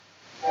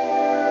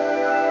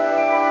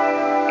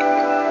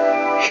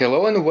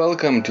Hello and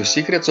welcome to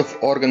Secrets of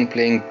Organ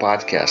Playing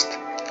podcast.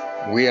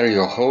 We are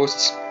your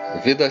hosts,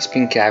 Vidas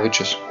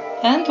Pinkevičius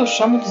and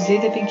Aušra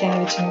Mudzytė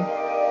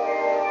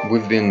Pinkevičienė.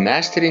 We've been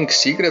mastering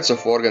secrets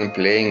of organ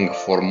playing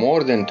for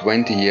more than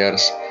 20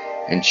 years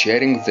and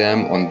sharing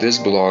them on this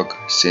blog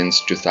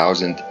since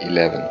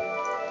 2011.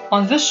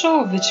 On this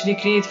show, which we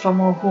create from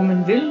our home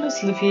in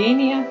Vilnius,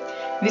 Lithuania,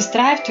 we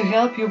strive to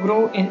help you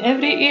grow in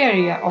every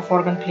area of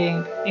organ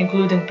playing,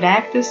 including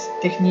practice,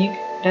 technique,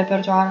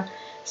 repertoire,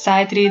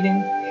 sight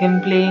reading, hymn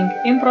playing,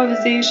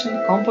 improvisation,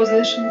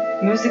 composition,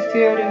 music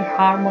theory,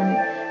 harmony,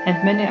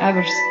 and many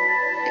others.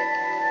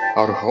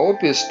 Our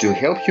hope is to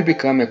help you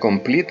become a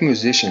complete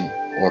musician,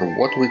 or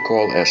what we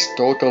call as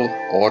total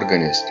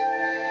organist,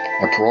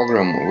 a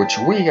program which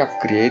we have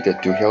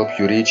created to help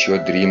you reach your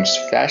dreams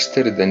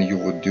faster than you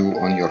would do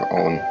on your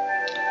own.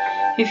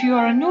 If you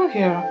are new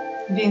here,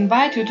 we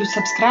invite you to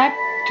subscribe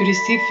to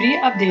receive free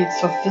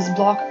updates of this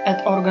blog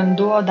at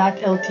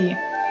organduo.lt.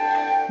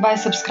 By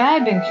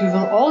subscribing, you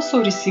will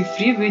also receive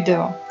free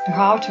video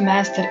how to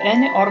master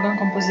any organ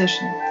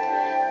composition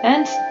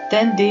and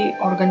 10-day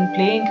organ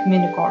playing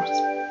mini course.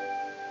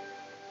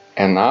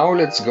 And now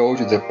let's go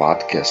to the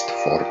podcast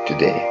for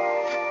today.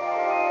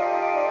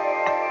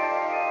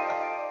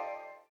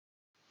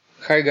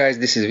 Hi guys,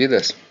 this is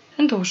Vidas.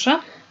 And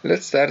Aušra.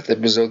 Let's start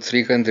episode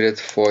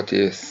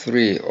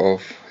 343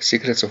 of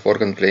Secrets of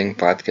Organ Playing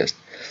podcast.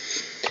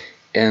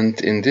 And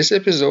in this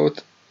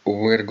episode,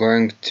 we're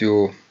going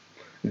to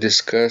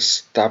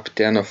discuss top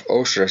 10 of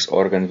Aušra's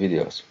organ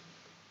videos.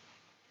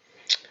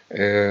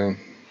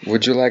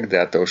 Would you like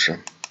that, Aušra?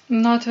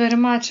 Not very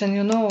much, and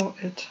you know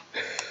it.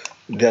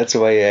 That's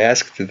why I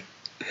asked it.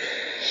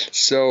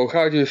 So,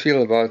 how do you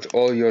feel about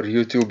all your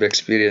YouTube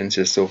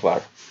experiences so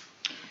far?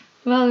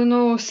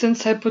 Well,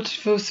 since I put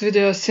those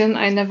videos in,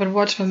 I never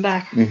watch them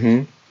back.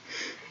 Mm-hmm.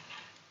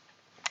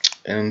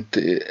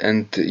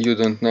 And you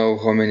don't know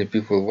how many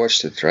people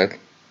watched it, right?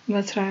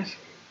 That's right.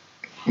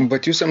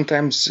 But you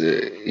sometimes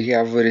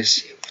have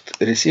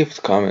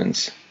received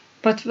comments.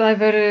 But I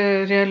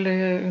very rarely,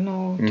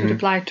 to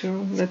reply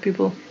to the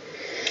people.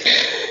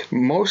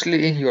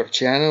 Mostly in your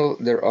channel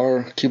there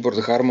are keyboard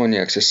harmony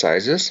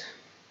exercises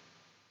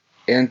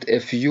and a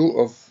few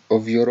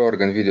of your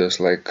organ videos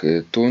like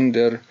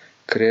Thunder,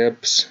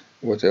 Krebs,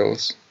 what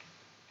else?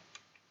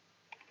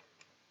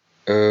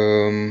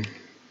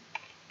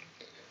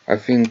 I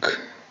think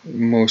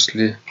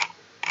mostly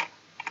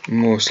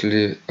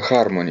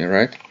harmony,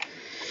 right?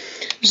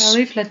 Well,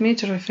 E-flat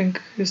major, I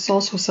think, is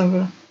also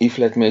somewhere.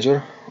 E-flat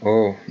major?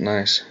 Oh,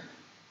 nice.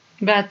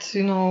 But,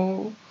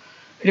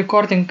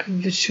 recording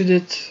which you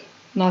did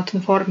not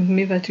inform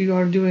me that you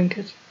are doing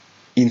it.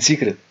 In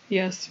secret?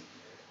 Yes.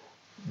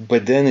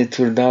 But then it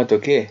turned out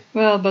okay.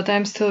 Well, but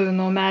I'm still,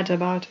 mad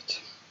about it.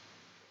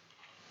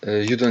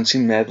 You don't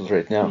seem mad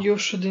right now. You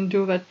shouldn't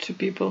do that to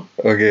people.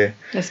 Okay.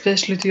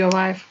 Especially to your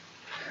wife.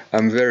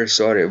 I'm very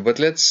sorry, but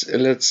let's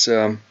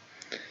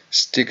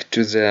stick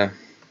to the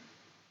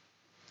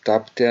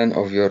top 10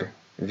 of your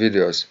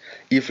videos.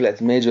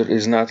 E-flat major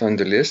is not on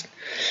the list.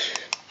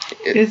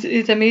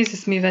 It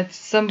amazes me that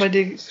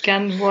somebody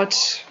can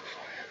watch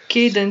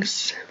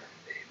cadence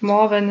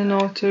more than,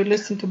 to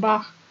listen to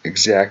Bach.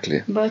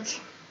 Exactly. But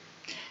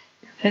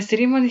as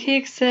Raymond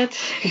Hicks said,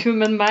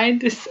 human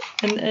mind is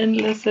an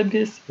endless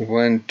abyss.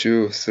 1,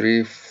 2,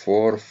 3,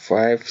 4,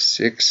 5,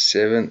 6,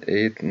 7,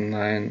 8,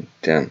 9,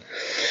 10.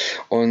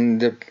 On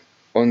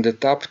the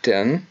top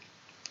 10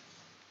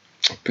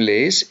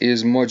 place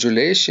is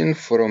modulation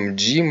from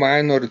G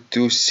minor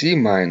to C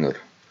minor.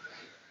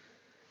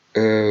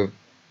 And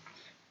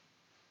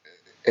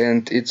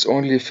it's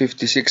only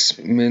 56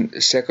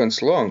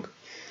 seconds long,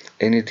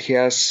 and it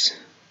has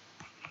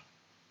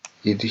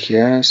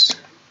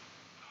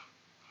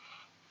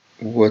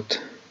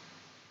what,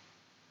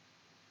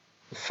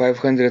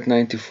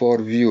 594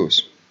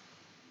 views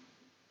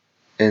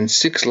and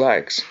 6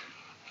 likes,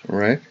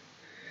 right?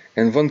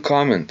 And 1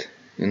 comment,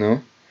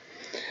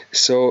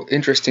 So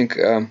interesting.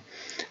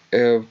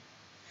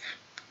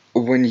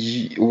 When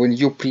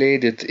you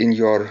played it in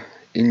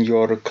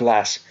your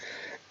class,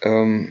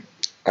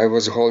 I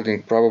was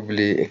holding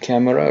probably a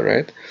camera,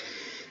 right?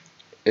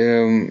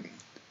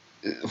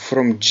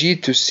 From G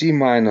to C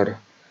minor.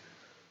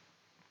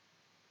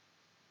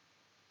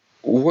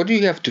 What do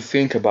you have to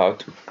think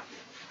about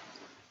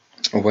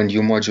when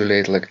you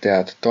modulate like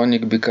that?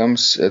 Tonic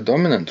becomes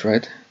dominant,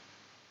 right?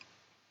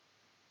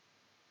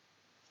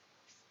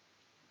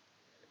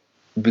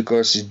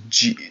 Because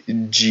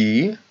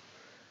G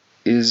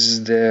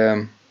is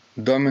the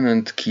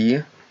dominant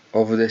key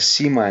of the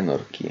C minor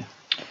key.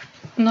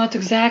 Not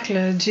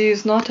exactly. G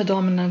is not a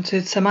dominant,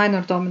 it's a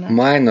minor dominant.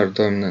 Minor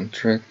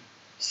dominant, right?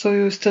 So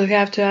you still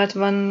have to add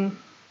one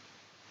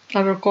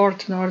other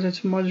chord in order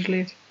to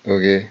modulate.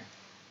 Okay.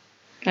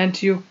 And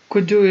you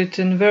could do it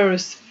in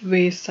various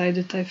ways, I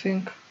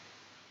think.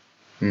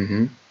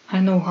 Mm-hmm. I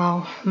know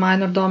how.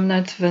 Minor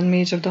dominant, then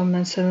major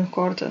dominant 7th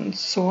chord, and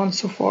so on and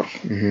so forth.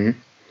 Mm-hmm.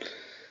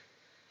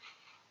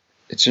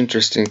 It's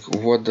interesting.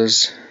 What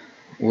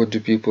do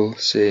people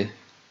say?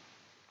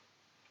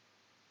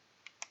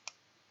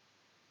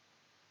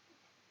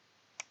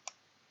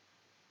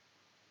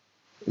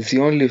 the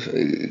only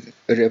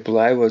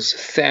reply was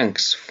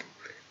thanks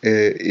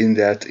on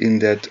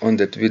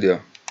that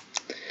video.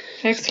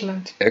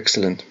 Excellent.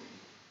 Excellent.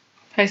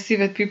 I see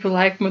that people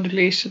like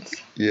modulations.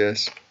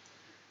 Yes.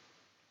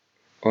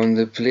 On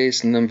the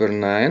place number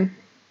 9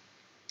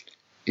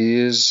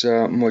 is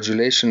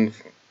modulation.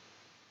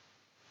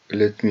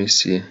 Let me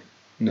see.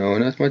 No,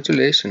 not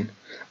modulation.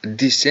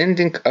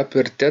 Descending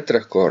upper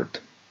tetrachord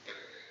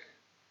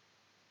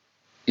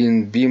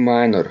in B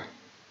minor,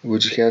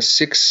 which has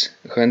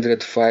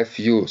 605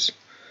 views.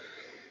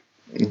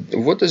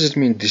 What does it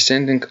mean,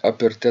 descending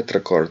upper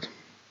tetrachord?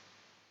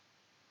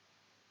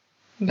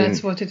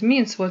 That's what it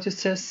means, what it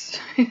says.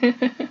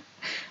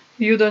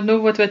 You don't know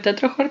what the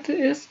tetrachord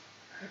is?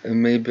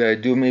 Maybe I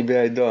do, maybe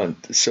I don't.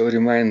 So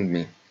remind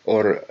me,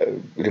 or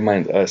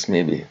remind us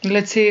maybe.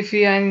 Let's say if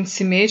we are in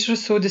C major,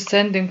 so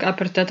descending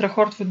upper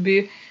tetrachord would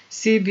be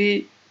C,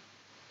 B,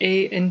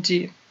 A, and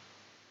G.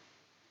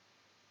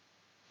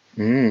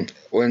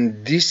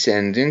 When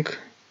descending,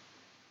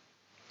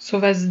 so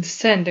that's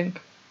descending.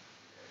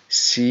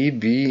 C,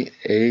 B,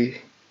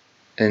 A,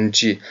 and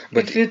G.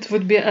 But if it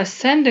would be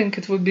ascending,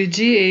 it would be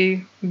G,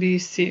 A, B,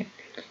 C.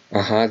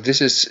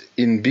 This is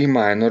in B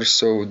minor,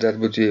 so that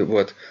would be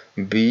what?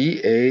 B,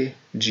 A,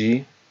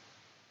 G.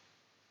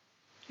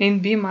 In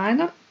B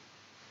minor?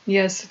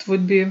 Yes, it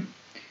would be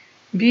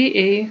B,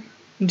 A,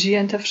 G,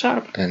 and F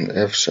sharp. And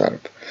F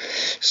sharp.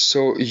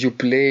 So you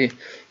play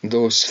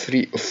those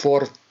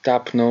 4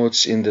 tap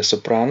notes in the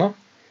soprano,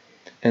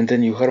 and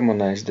then you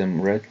harmonize them,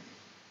 right?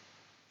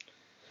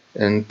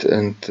 And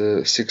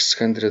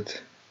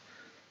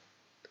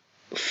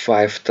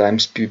 605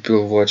 times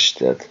people watched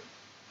that.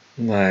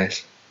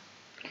 Nice.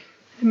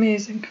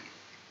 Amazing.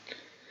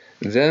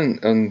 Then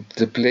on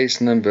the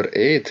place number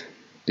 8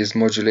 is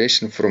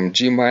modulation from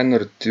G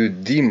minor to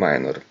D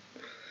minor.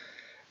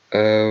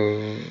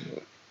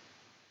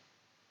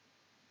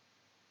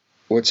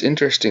 What's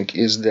interesting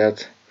is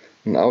that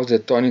now the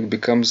tonic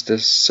becomes the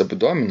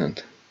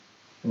subdominant,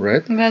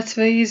 right? That's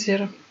way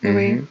easier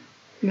way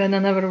than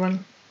another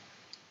one.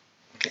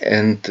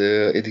 And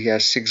it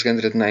has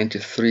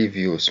 693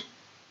 views.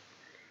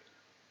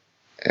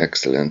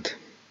 Excellent.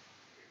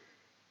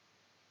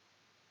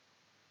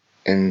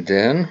 And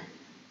then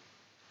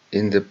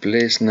in the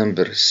place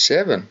number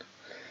 7,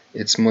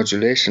 it's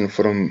modulation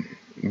from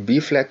B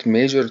flat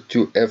major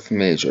to F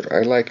major.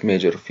 I like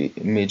major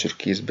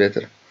keys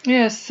better.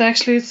 Yes,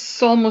 actually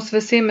it's almost the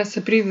same as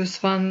the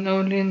previous one,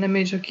 only in the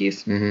major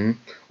keys.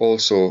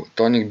 Also,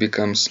 tonic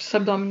becomes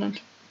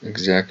subdominant.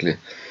 Exactly.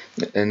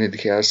 And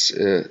it has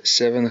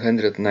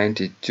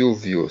 792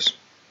 views.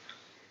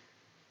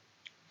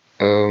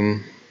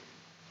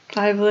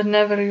 I will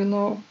never,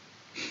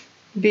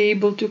 be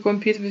able to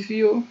compete with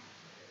you.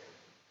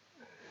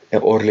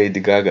 Or Lady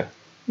Gaga.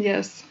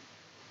 Yes.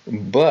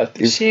 But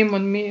if shame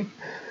on me.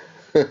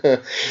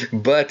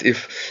 But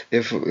if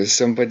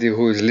somebody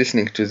who is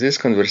listening to this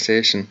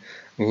conversation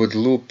would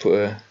loop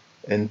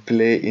and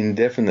play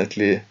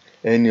indefinitely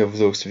any of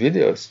those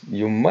videos,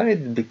 you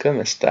might become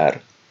a star.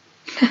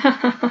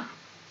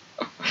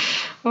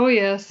 Oh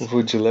yes.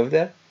 Would you love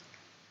that?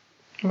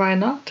 Why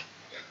not?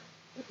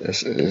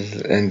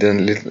 And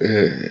then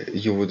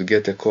you would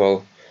get a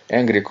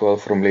angry call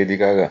from Lady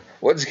Gaga.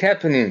 What's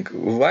happening?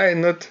 Why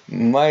not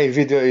my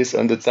video is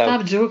on the top?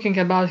 Stop joking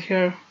about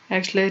her.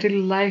 Actually, I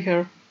really like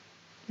her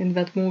in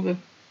that movie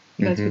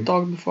that we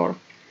talked before.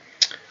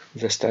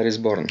 The Star is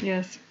Born.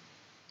 Yes.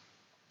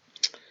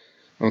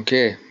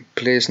 Okay,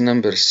 place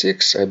number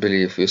 6, I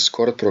believe, is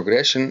chord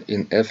progression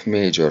in F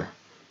major.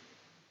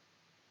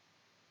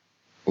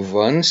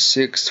 1,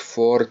 6,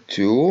 4,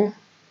 2.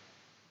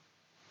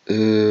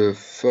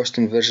 First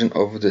inversion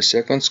of the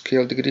second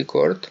scale degree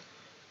chord.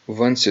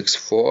 1, 6,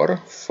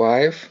 4,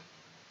 5,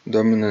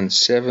 dominant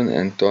 7,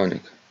 and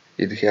tonic.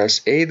 It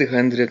has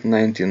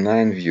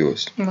 899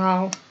 views.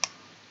 Wow.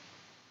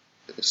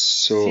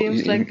 So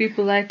seems like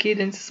people like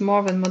cadence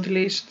more than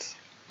modulations.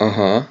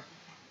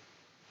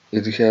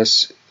 It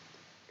has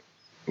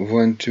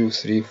 1, 2,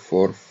 3,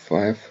 4,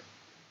 5.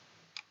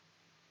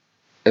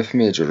 F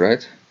major,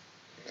 right?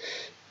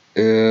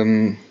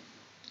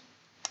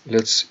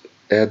 Let's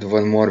add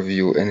one more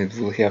view and it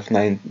will have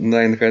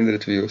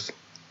 900 views.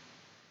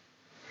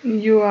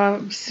 You are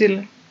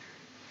silly.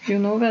 You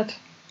know that?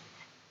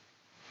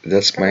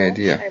 That's my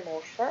idea.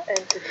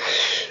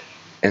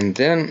 And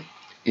then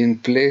in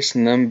place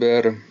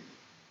number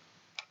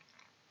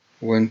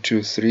 1,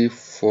 2, 3,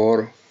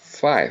 4,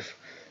 5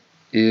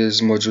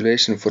 is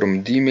modulation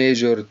from D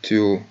major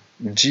to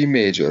G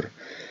major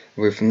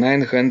with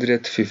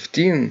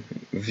 915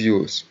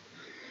 views.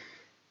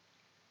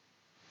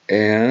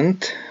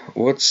 And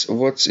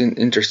what's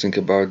interesting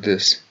about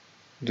this?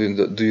 Do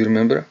you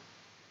remember?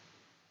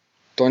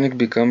 Tonic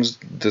becomes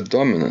the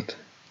dominant.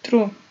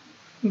 True,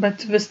 but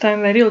this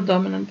time a real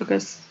dominant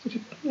because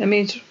a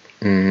major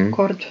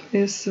chord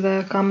is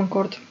the common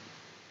chord.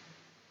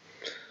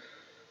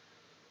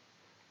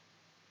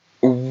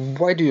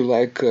 Why do you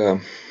like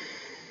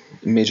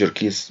major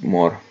keys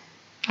more?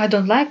 I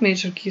don't like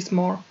major keys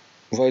more.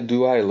 Why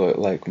do I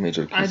like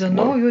major keys more? I don't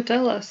know, you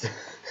tell us.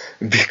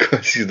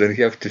 because you don't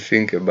have to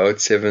think about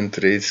 7th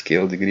to 8th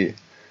scale degree,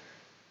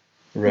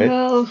 right?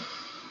 Well,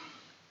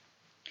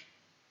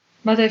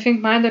 but I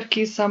think minor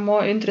keys are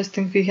more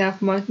interesting. We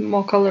have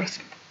more colors.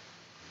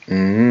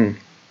 Mm-hmm.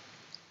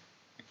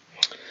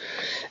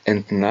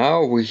 And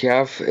now we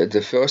have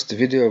the first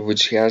video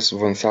which has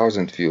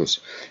 1000 views.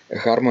 A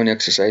harmony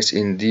exercise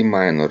in D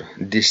minor.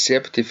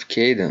 Deceptive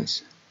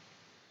cadence.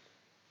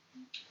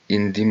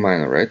 In D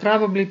minor, right?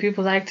 Probably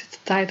people liked the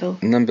title.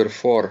 Number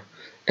 4.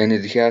 And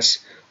it has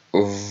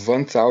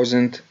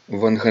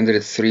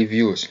 1103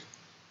 views.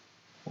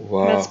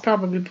 Wow. That's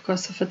probably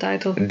because of the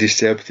title.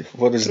 Deceptive.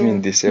 What does it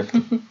mean,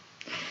 deceptive?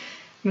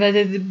 That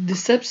it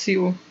decepts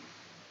you.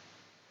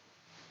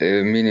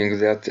 Meaning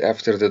that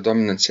after the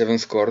dominant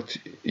 7th chord,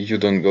 you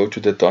don't go to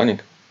the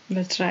tonic.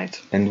 That's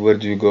right. And where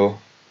do you go?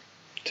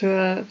 To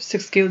a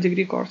 6th scale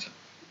degree chord.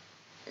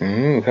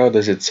 How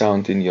does it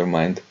sound in your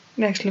mind?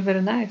 Actually,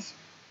 very nice.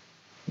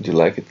 Do you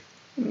like it?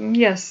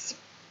 Yes.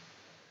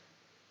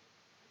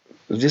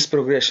 This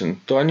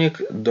progression,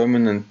 tonic,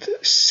 dominant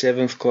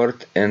 7th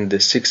chord, and the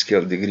 6th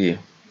scale degree,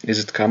 is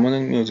it common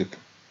in music?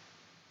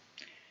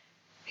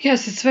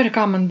 Yes, it's very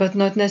common, but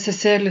not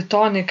necessarily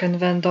tonic and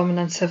then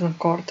dominant 7th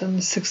chord and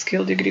 6th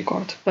scale degree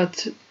chord.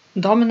 But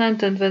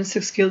dominant and then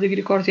 6th scale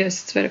degree chord,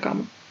 yes, it's very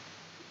common.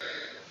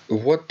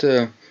 What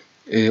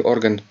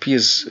organ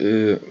piece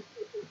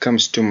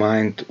comes to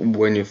mind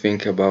when you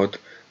think about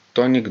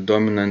tonic,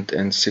 dominant,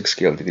 and 6th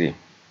scale degree?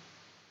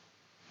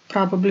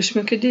 Probably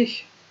Schmücke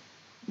dich.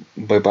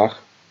 By Bach?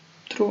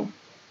 True.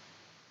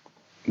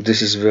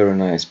 This is very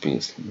nice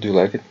piece. Do you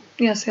like it?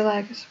 Yes, I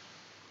like it.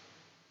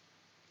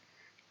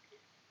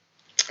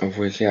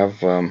 We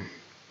have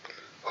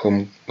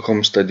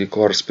home study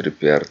course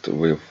prepared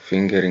with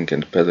fingering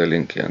and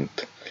pedaling and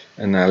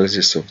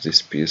analysis of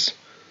this piece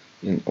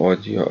in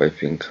audio. I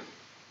think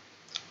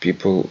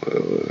people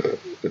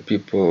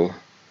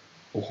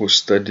who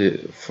study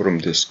from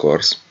this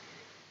course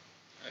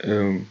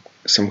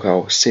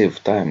somehow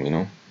save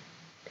time,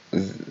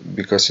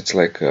 because it's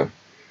like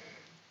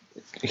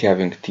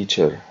having a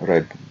teacher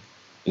right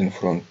in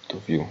front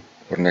of you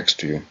or next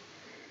to you.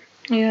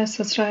 Yes,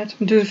 that's right.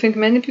 Do you think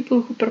many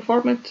people who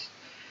perform it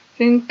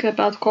think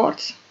about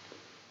chords?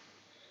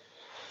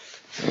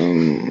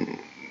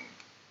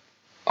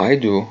 I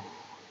do.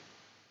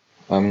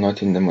 I'm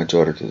not in the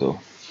majority though.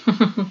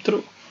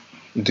 True.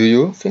 Do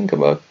you think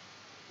about?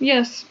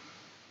 Yes.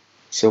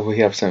 So we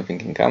have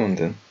something in common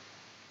then.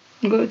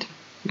 Good.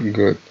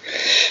 Good.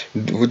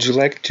 Would you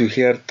like to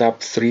hear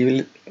top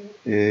 3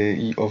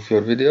 of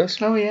your videos?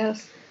 Oh,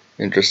 yes.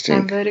 Interesting.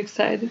 I'm very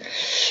excited.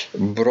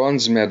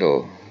 Bronze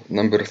medal,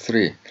 number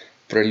 3.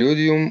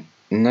 Preludium,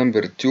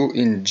 number 2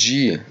 in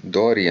G,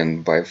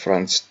 Dorian by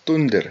Franz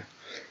Tunder.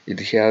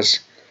 It has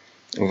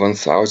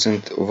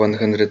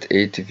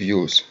 1180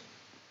 views.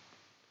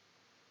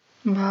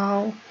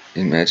 Wow.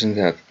 Imagine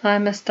that.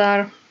 I'm a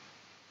star.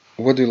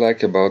 What do you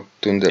like about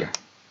Tunder?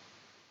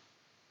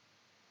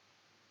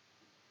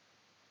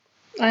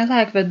 I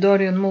like the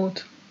Dorian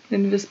mood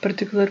in this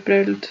particular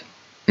prelude.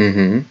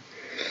 Mm-hmm.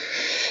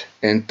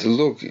 And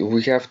look,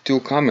 we have 2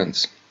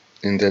 comments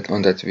on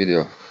that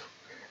video.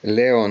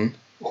 Leon,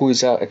 who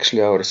is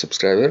actually our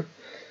subscriber,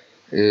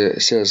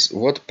 says,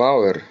 "What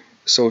power!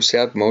 So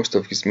sad most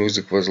of his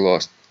music was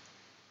lost."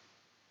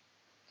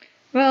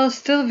 Well,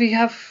 still we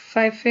have,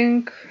 I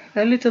think,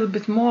 a little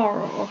bit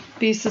more of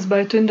pieces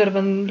by Tunder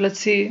than, let's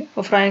see,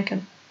 of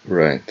Reinken.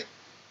 Right.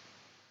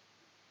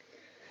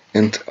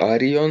 And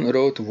Arion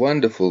wrote,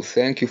 "Wonderful,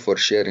 thank you for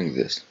sharing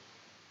this."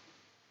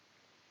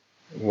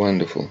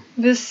 Wonderful.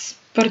 This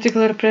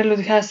particular prelude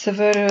has a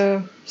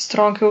very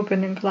strong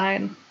opening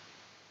line.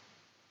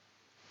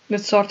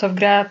 It sort of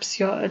grabs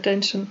your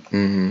attention.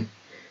 Mm-hmm.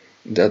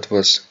 That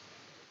was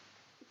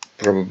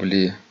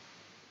probably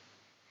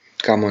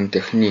common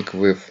technique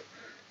with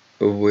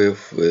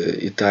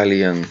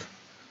Italian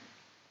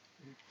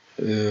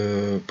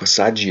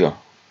passaggio,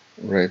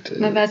 right?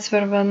 And that's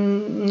where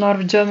when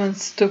North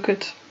Germans took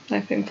it, I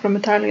think, from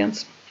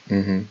Italians.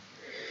 Mm-hmm.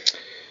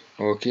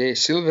 Okay,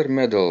 silver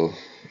medal,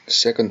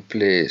 2nd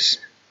place,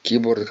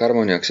 keyboard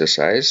harmony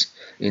exercise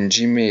in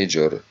G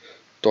major,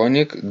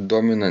 tonic,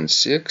 dominant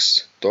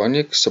 6,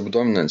 tonic,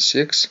 subdominant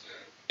 6,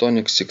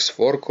 tonic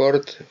 6/4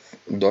 chord,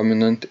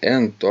 dominant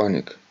and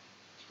tonic.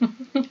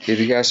 It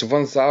has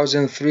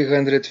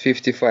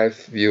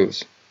 1355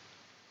 views.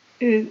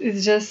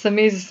 It just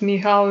amazes me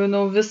how,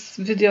 this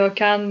video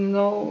can,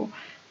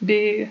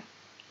 be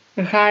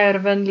higher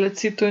than,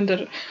 let's see,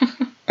 Tunder.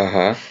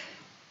 Uh-huh.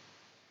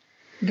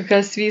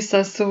 Because these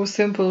are so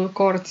simple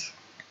chords.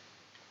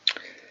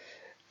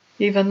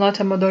 Even not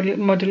a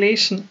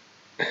modulation.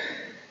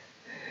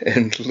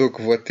 And look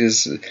what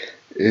is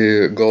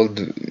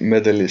gold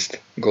medalist,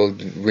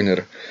 gold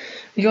winner.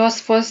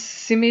 Yours was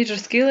C major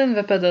scale in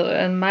the pedal,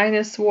 and mine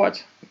is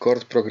what?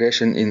 Chord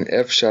progression in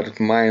F sharp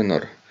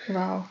minor.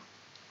 Wow.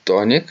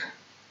 Tonic.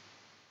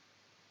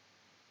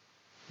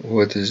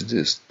 What is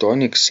this?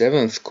 Tonic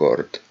 7th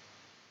chord.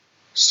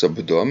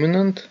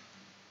 Subdominant.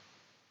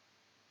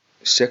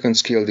 2nd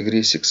scale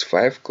degree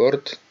 6/5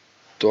 chord.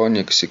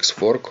 tonic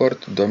 6/4 chord,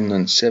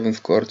 dominant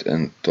 7th chord,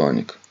 and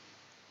tonic.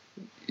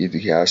 It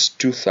has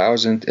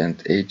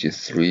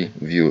 2083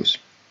 views.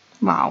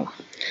 Wow.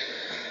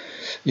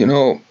 You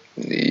know,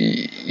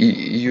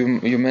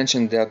 you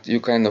mentioned that you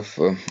kind of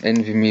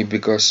envy me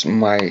because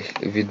my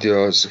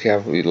videos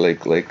have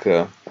like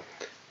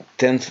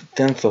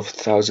tenth of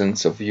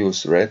thousands of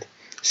views, right?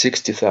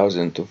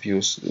 60,000 of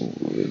views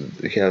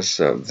has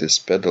this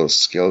pedal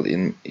scale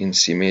in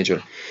C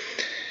major.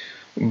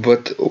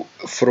 But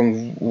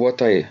from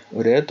what I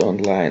read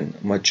online,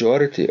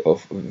 majority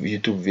of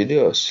YouTube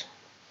videos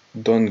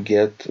don't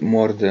get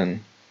more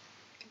than,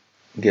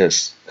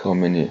 guess how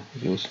many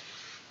views?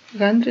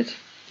 100.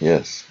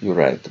 Yes, you're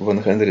right,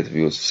 100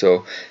 views.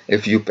 So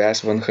if you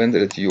pass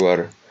 100, you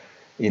are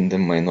in the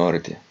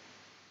minority.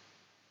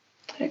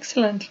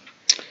 Excellent.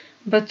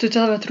 But to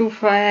tell the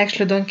truth, I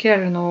actually don't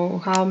care,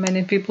 how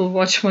many people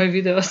watch my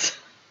videos.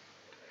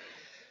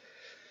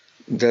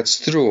 That's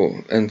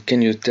true. And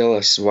can you tell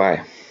us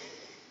why?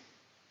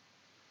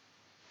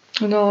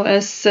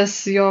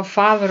 As your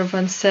father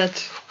once said,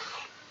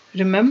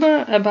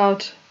 remember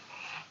about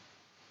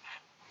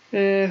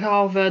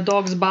how the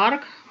dogs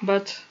bark,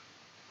 but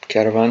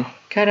Caravan?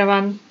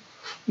 caravan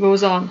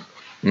goes on.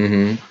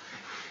 Mm-hmm.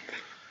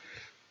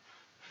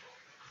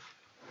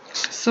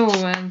 So,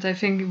 and I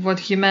think what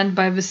he meant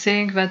by the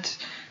saying that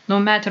no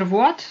matter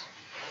what,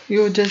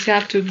 you just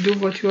have to do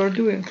what you are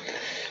doing.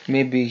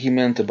 Maybe he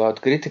meant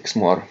about critics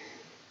more.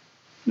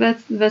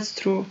 That's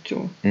true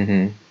too.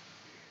 Mm-hmm.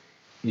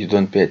 You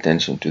don't pay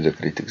attention to the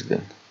critics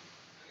then.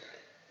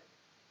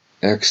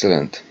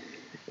 Excellent.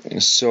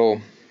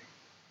 So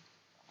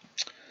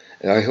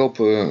I hope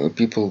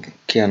people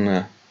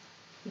can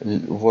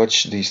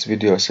watch these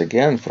videos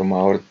again from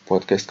our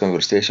podcast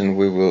conversation.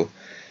 We will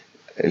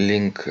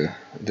link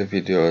the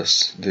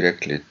videos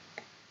directly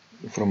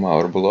from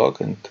our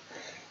blog, and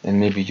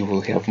maybe you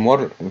will have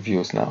more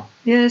views now.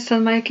 Yes,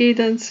 and my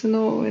cadence,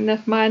 in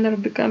F minor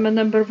become a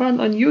number 1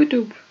 on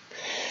YouTube.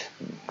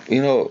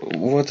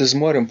 What is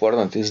more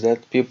important is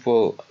that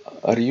people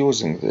are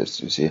using this,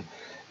 you see,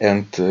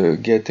 and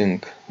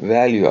getting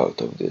value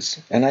out of this.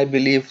 And I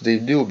believe they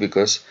do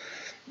because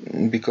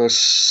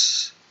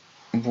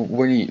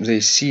when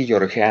they see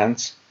your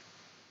hands,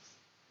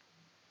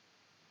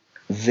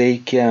 they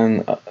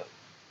can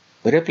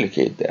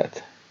replicate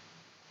that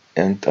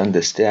and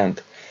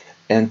understand.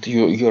 And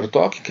you're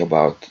talking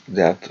about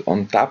that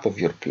on top of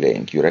your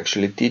playing. You're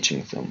actually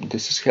teaching them.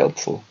 This is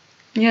helpful.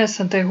 Yes,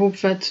 and I hope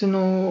that,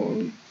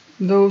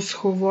 those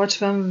who watch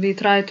them, they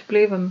try to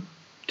play them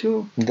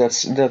too.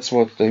 That's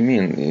what I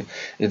mean.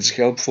 It's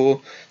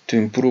helpful to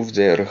improve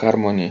their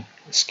harmony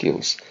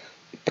skills,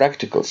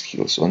 practical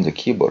skills on the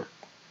keyboard.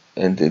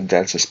 And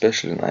that's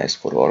especially nice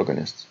for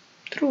organists.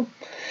 True.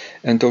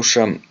 And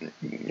Ausra,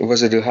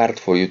 was it hard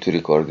for you to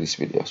record these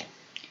videos?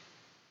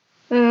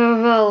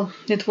 Well,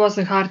 it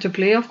wasn't hard to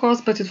play, of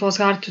course, but it was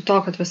hard to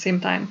talk at the same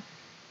time.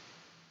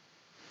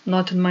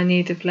 Not in my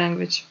native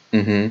language.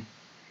 Mm-hmm.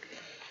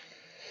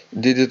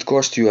 Did it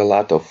cost you a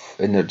lot of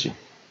energy?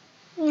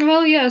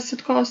 Well, yes,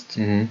 it cost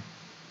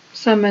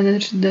some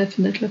energy,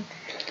 definitely.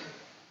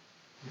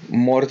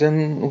 More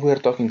than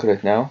we're talking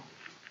right now?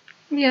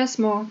 Yes,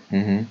 more.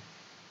 Mm-hmm.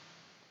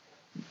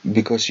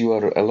 Because you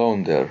are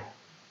alone there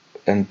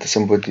and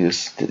somebody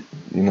is,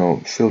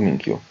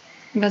 filming you.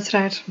 That's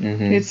right.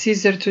 Mm-hmm. It's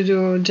easier to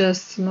do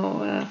just,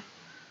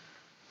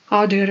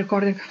 audio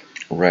recording.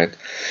 Right.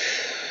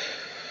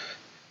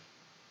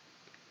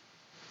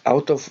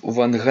 Out of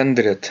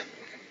 100%,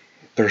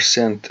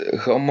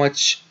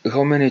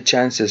 how many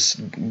chances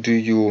do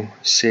you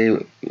say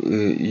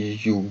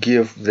you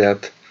give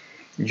that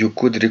you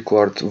could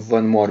record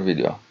one more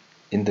video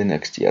in the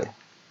next year?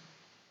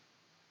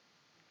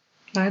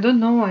 I don't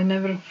know. I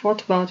never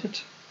thought about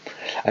it.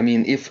 I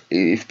mean,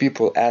 if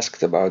people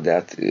asked about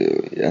that,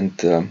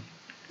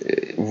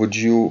 would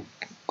you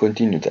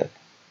continue that?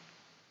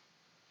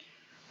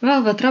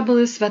 Well, the trouble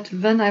is that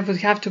then I would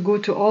have to go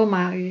to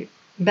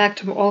back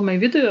to all my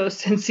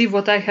videos and see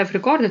what I have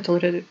recorded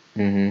already.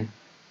 Mm-hmm.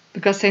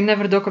 Because I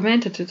never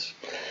documented it.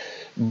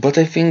 But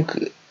I think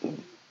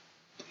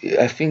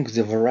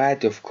the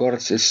variety of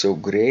chords is so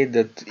great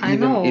that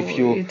if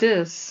you it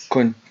is.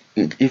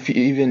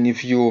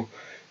 if you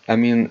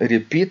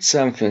repeat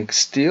something,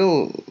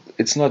 still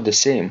it's not the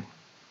same.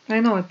 I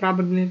know it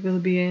probably will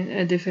be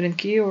a different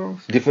key or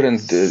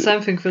different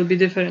something will be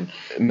different.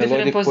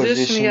 Melodic different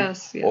position,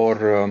 yes.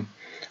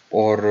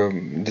 or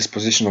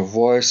disposition of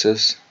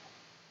voices,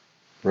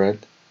 right?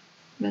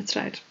 That's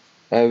right.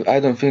 I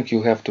don't think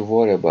you have to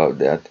worry about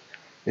that,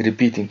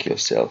 repeating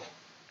yourself.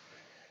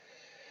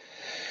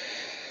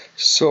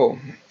 So,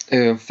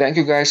 thank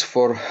you guys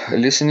for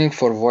listening,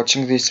 for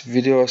watching these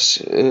videos.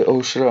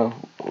 Ausra,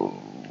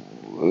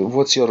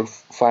 what's your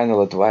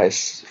final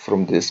advice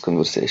from this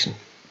conversation?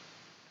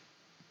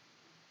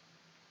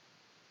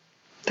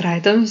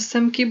 Try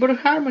some keyboard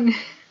harmony.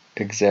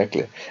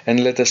 Exactly. And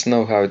let us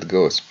know how it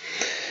goes.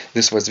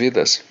 This was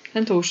Vidas.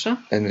 And Ausra.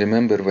 And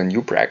remember, when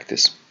you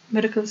practice,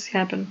 miracles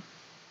happen.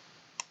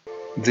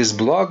 This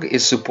blog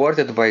is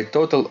supported by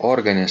Total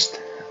Organist,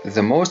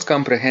 the most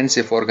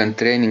comprehensive organ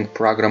training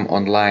program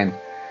online,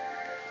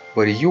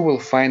 where you will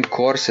find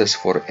courses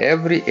for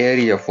every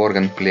area of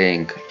organ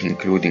playing,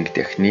 including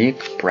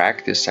technique,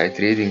 practice, sight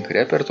reading,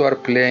 repertoire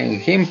playing,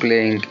 hymn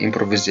playing,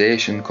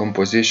 improvisation,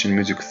 composition,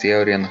 music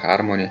theory and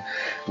harmony,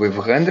 with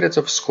hundreds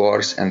of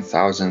scores and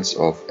thousands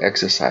of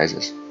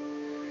exercises.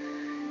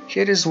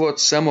 Here is what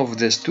some of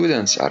the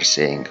students are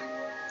saying.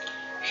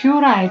 Hugh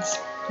writes,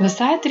 "The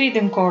sight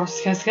reading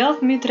course has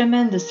helped me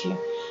tremendously.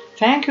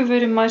 Thank you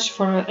very much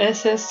for your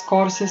essays,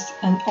 courses,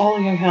 and all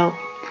your help."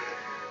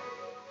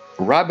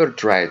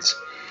 Robert writes,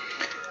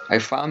 "I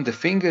found the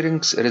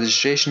fingerings,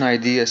 registration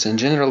ideas, and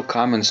general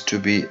comments to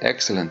be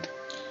excellent."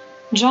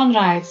 John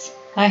writes,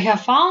 "I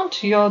have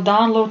found your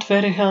download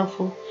very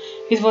helpful.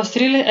 It was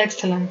really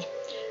excellent.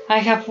 I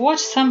have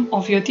watched some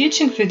of your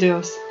teaching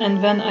videos,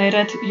 and when I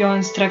read your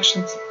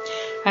instructions,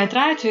 I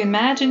tried to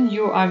imagine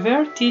you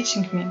were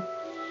teaching me.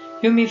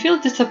 You may feel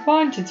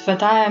disappointed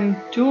that I am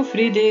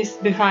 2-3 days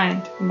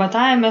behind, but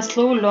I am a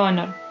slow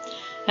learner,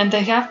 and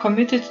I have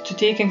committed to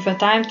taking the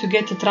time to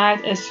get it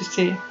right, as you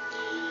say.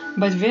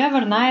 But the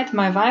other night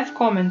my wife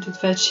commented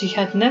that she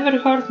had never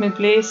heard me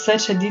play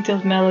such a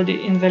detailed melody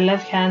in the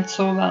left hand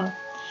so well.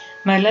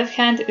 My left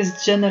hand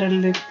is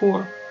generally poor."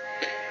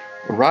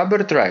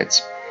 Robert writes,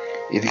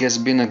 "It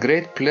has been a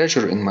great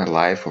pleasure in my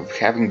life of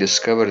having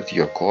discovered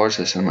your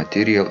courses and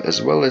material,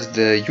 as well as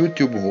the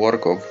YouTube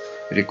work of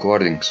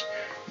recordings.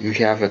 You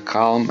have a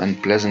calm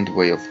and pleasant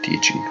way of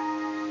teaching."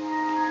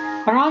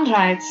 Ron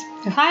writes,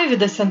 "Hi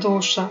Vidas and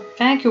Ausra,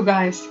 thank you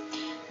guys.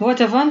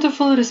 What a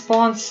wonderful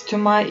response to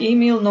my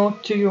email note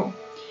to you.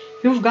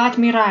 You've got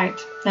me right,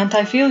 and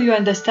I feel you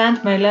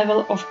understand my level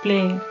of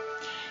playing.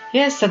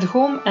 Yes, at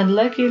home, and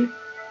lucky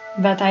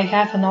that I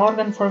have an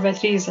organ for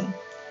that reason.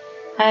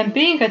 I am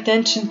paying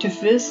attention to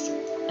this,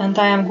 and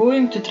I am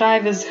going to try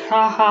this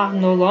haha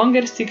no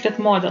longer secret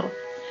model.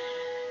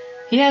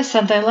 Yes,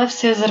 and I love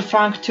Cesar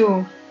Frank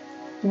too.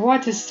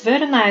 What is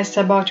very nice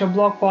about your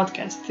blog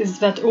podcast is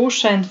that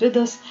Ausra and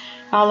Vidas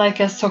are like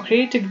a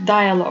Socratic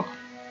dialogue,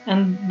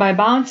 and by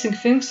bouncing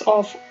things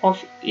off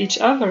of each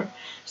other,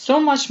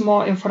 so much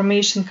more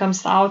information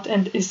comes out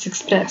and is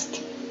expressed.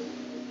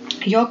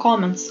 Your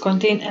comments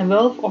contain a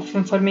wealth of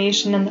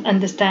information and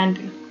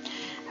understanding.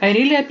 I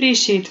really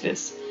appreciate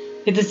this.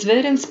 It is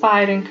very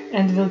inspiring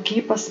and will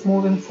keep us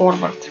moving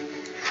forward."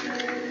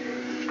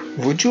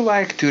 Would you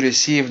like to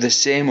receive the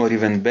same or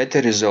even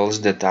better results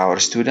that our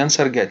students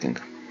are getting?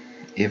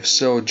 If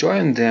so,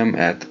 join them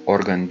at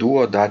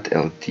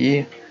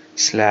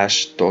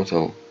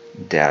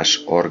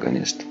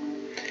organduo.lt/total-organist.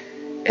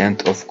 And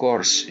of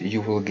course,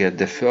 you will get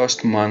the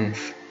first month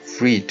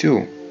free too.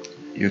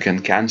 You can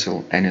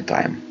cancel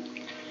anytime.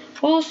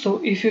 Also,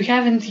 if you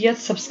haven't yet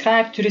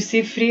subscribed to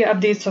receive free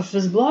updates of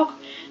this blog,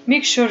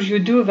 make sure you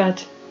do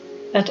that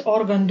at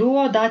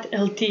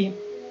organduo.lt.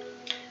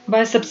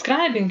 By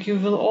subscribing, you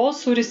will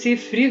also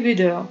receive free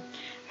video,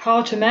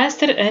 how to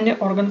master any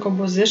organ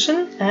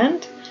composition, and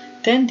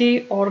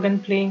 10-day organ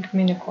playing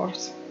mini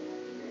course.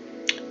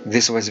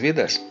 This was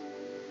Vidas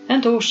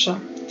and Ausra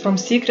from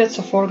Secrets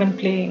of Organ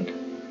Playing.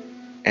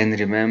 And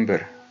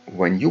remember,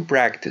 when you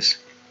practice,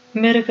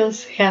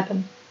 miracles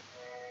happen.